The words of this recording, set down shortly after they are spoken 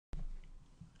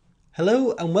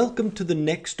Hello and welcome to the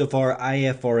next of our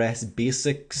IFRS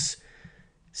basics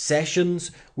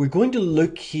sessions. We're going to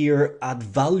look here at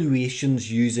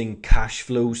valuations using cash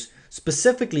flows,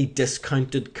 specifically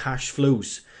discounted cash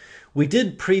flows. We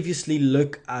did previously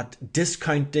look at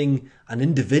discounting an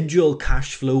individual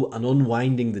cash flow and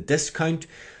unwinding the discount.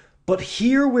 But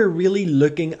here we're really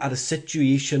looking at a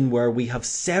situation where we have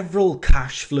several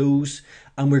cash flows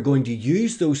and we're going to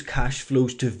use those cash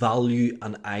flows to value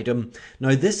an item.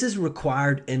 Now this is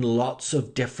required in lots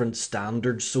of different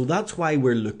standards, so that's why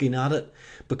we're looking at it.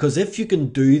 Because if you can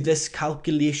do this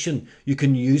calculation, you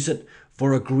can use it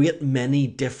for a great many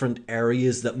different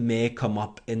areas that may come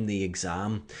up in the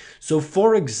exam. So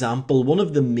for example, one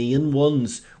of the main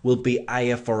ones will be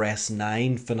IFRS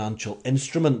 9 financial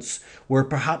instruments, where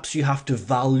perhaps you have to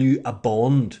value a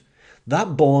bond.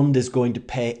 That bond is going to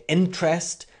pay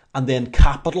interest and then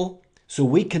capital. So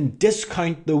we can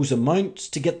discount those amounts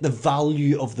to get the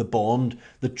value of the bond,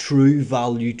 the true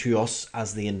value to us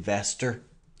as the investor.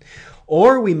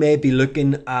 Or we may be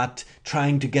looking at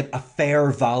trying to get a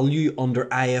fair value under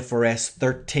IFRS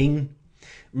 13.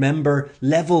 Remember,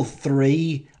 level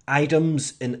 3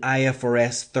 items in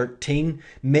IFRS 13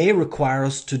 may require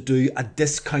us to do a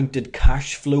discounted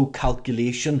cash flow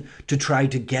calculation to try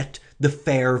to get the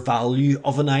fair value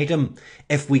of an item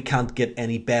if we can't get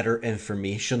any better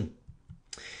information.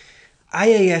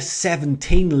 IAS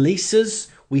 17 leases,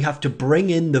 we have to bring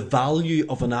in the value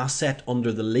of an asset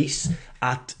under the lease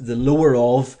at the lower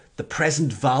of the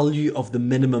present value of the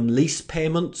minimum lease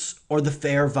payments or the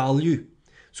fair value.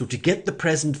 So to get the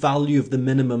present value of the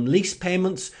minimum lease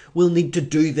payments, we'll need to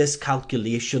do this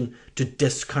calculation to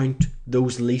discount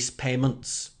those lease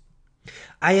payments.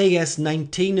 IAS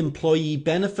 19 employee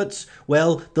benefits,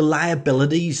 well, the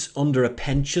liabilities under a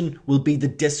pension will be the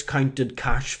discounted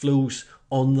cash flows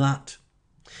on that.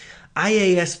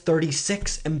 IAS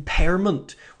 36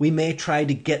 impairment, we may try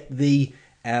to get the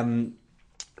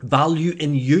value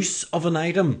in use of an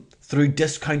item through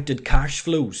discounted cash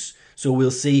flows. So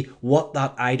we'll see what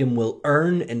that item will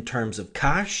earn in terms of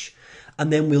cash,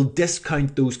 and then we'll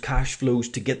discount those cash flows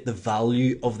to get the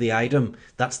value of the item.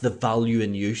 That's the value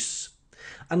in use.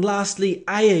 And lastly,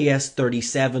 IAS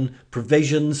 37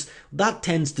 provisions, that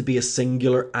tends to be a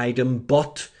singular item,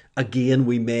 but again,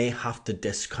 we may have to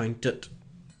discount it.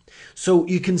 So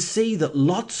you can see that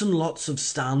lots and lots of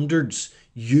standards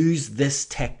use this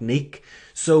technique.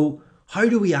 So how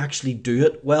do we actually do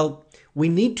it? Well, we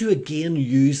need to again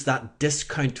use that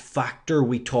discount factor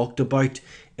we talked about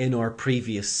in our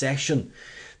previous session.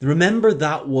 Remember,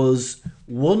 that was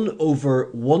 1 over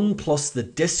 1 plus the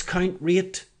discount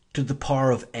rate to the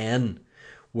power of n,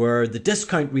 where the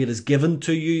discount rate is given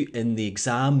to you in the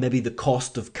exam, maybe the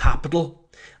cost of capital,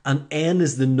 and n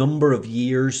is the number of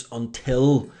years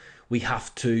until we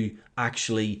have to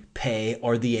actually pay,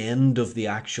 or the end of the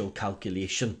actual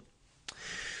calculation.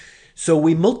 So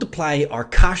we multiply our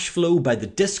cash flow by the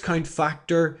discount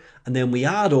factor, and then we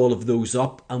add all of those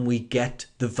up and we get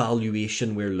the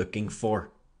valuation we're looking for.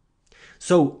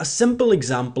 So a simple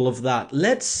example of that,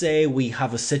 let's say we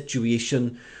have a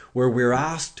situation where we're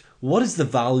asked, what is the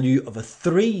value of a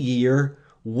 3-year,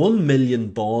 1 million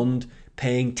bond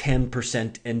paying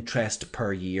 10% interest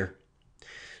per year?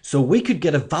 So we could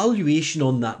get a valuation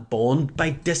on that bond by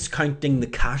discounting the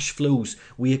cash flows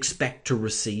we expect to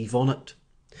receive on it.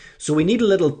 So we need a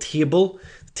little table.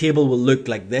 The table will look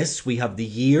like this. We have the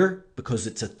year because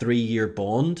it's a 3-year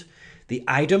bond. The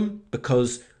item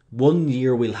because 1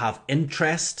 year we'll have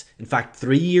interest. In fact,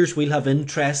 3 years we'll have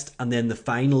interest, and then the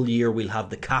final year we'll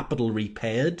have the capital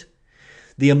repaid.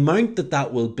 The amount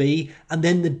that will be, and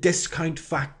then the discount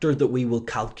factor that we will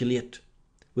calculate.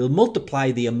 We'll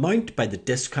multiply the amount by the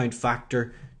discount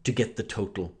factor to get the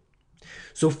total.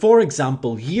 So for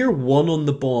example, year 1 on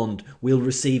the bond, we'll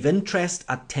receive interest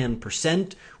at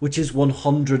 10%, which is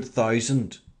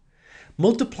 100,000.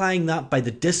 Multiplying that by the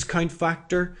discount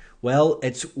factor, well,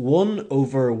 it's 1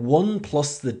 over 1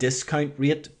 plus the discount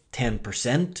rate,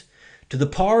 10%. To the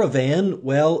power of n,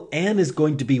 well, n is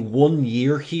going to be 1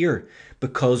 year here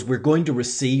because we're going to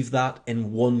receive that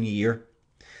in 1 year.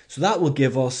 So that will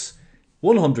give us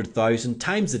 100,000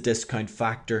 times the discount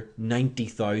factor,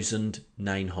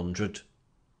 90,900.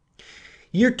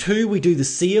 Year 2, we do the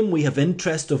same. We have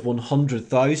interest of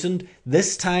 100,000.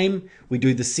 This time, we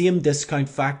do the same discount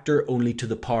factor, only to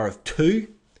the power of 2,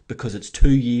 because it's 2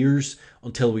 years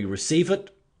until we receive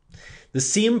it. The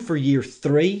same for year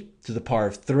 3, to the power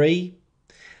of 3.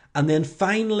 And then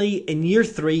finally, in year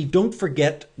 3, don't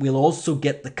forget, we'll also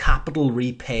get the capital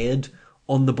repaid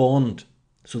on the bond.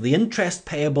 So the interest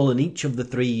payable in each of the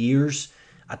 3 years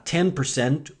at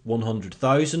 10%,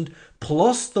 100,000,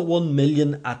 plus the 1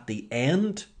 million at the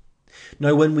end.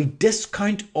 Now when we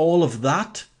discount all of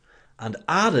that and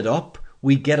add it up,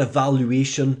 we get a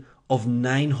valuation of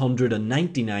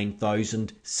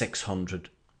 999,600.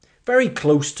 Very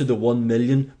close to the 1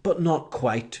 million, but not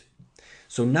quite.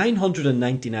 So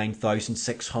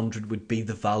 999,600 would be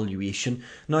the valuation.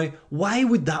 Now, why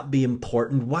would that be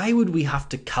important? Why would we have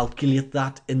to calculate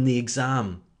that in the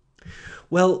exam?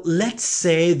 Well, let's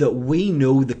say that we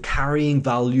know the carrying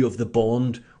value of the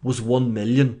bond was 1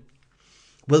 million.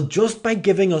 Well, just by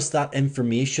giving us that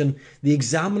information, the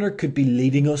examiner could be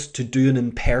leading us to do an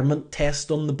impairment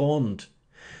test on the bond.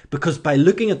 Because by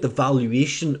looking at the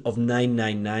valuation of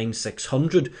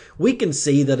 999,600, we can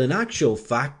see that in actual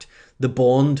fact, the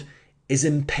bond is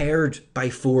impaired by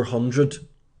 400.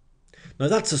 Now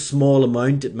that's a small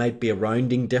amount, it might be a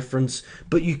rounding difference,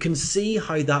 but you can see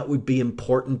how that would be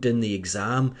important in the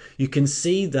exam. You can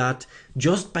see that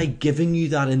just by giving you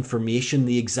that information,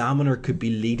 the examiner could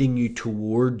be leading you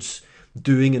towards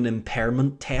doing an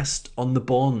impairment test on the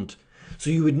bond. So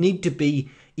you would need to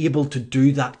be able to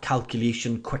do that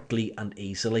calculation quickly and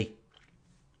easily.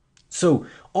 So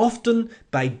often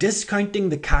by discounting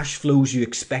the cash flows you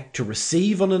expect to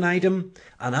receive on an item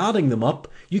and adding them up,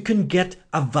 you can get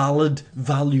a valid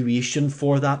valuation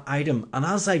for that item. And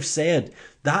as I've said,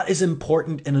 that is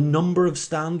important in a number of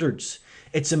standards.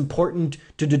 It's important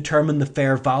to determine the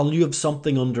fair value of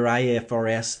something under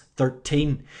IFRS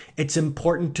 13. It's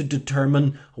important to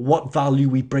determine what value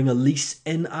we bring a lease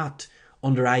in at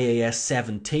under IAS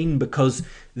 17, because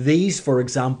these, for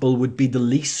example, would be the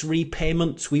lease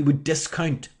repayments we would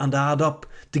discount and add up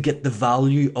to get the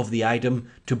value of the item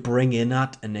to bring in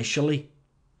at initially.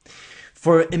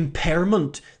 For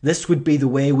impairment, this would be the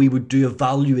way we would do a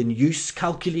value in use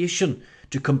calculation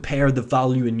to compare the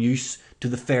value in use to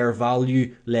the fair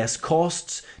value less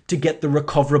costs to get the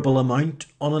recoverable amount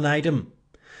on an item.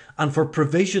 And for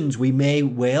provisions, we may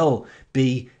well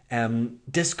be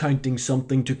discounting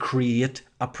something to create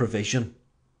a provision.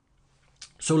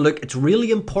 So look, it's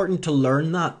really important to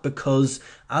learn that because,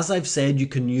 as I've said, you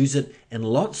can use it in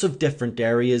lots of different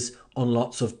areas on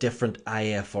lots of different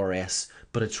IFRS.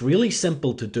 But it's really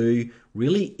simple to do,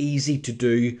 really easy to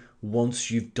do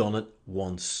once you've done it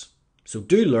once. So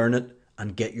do learn it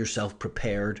and get yourself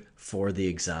prepared for the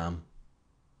exam.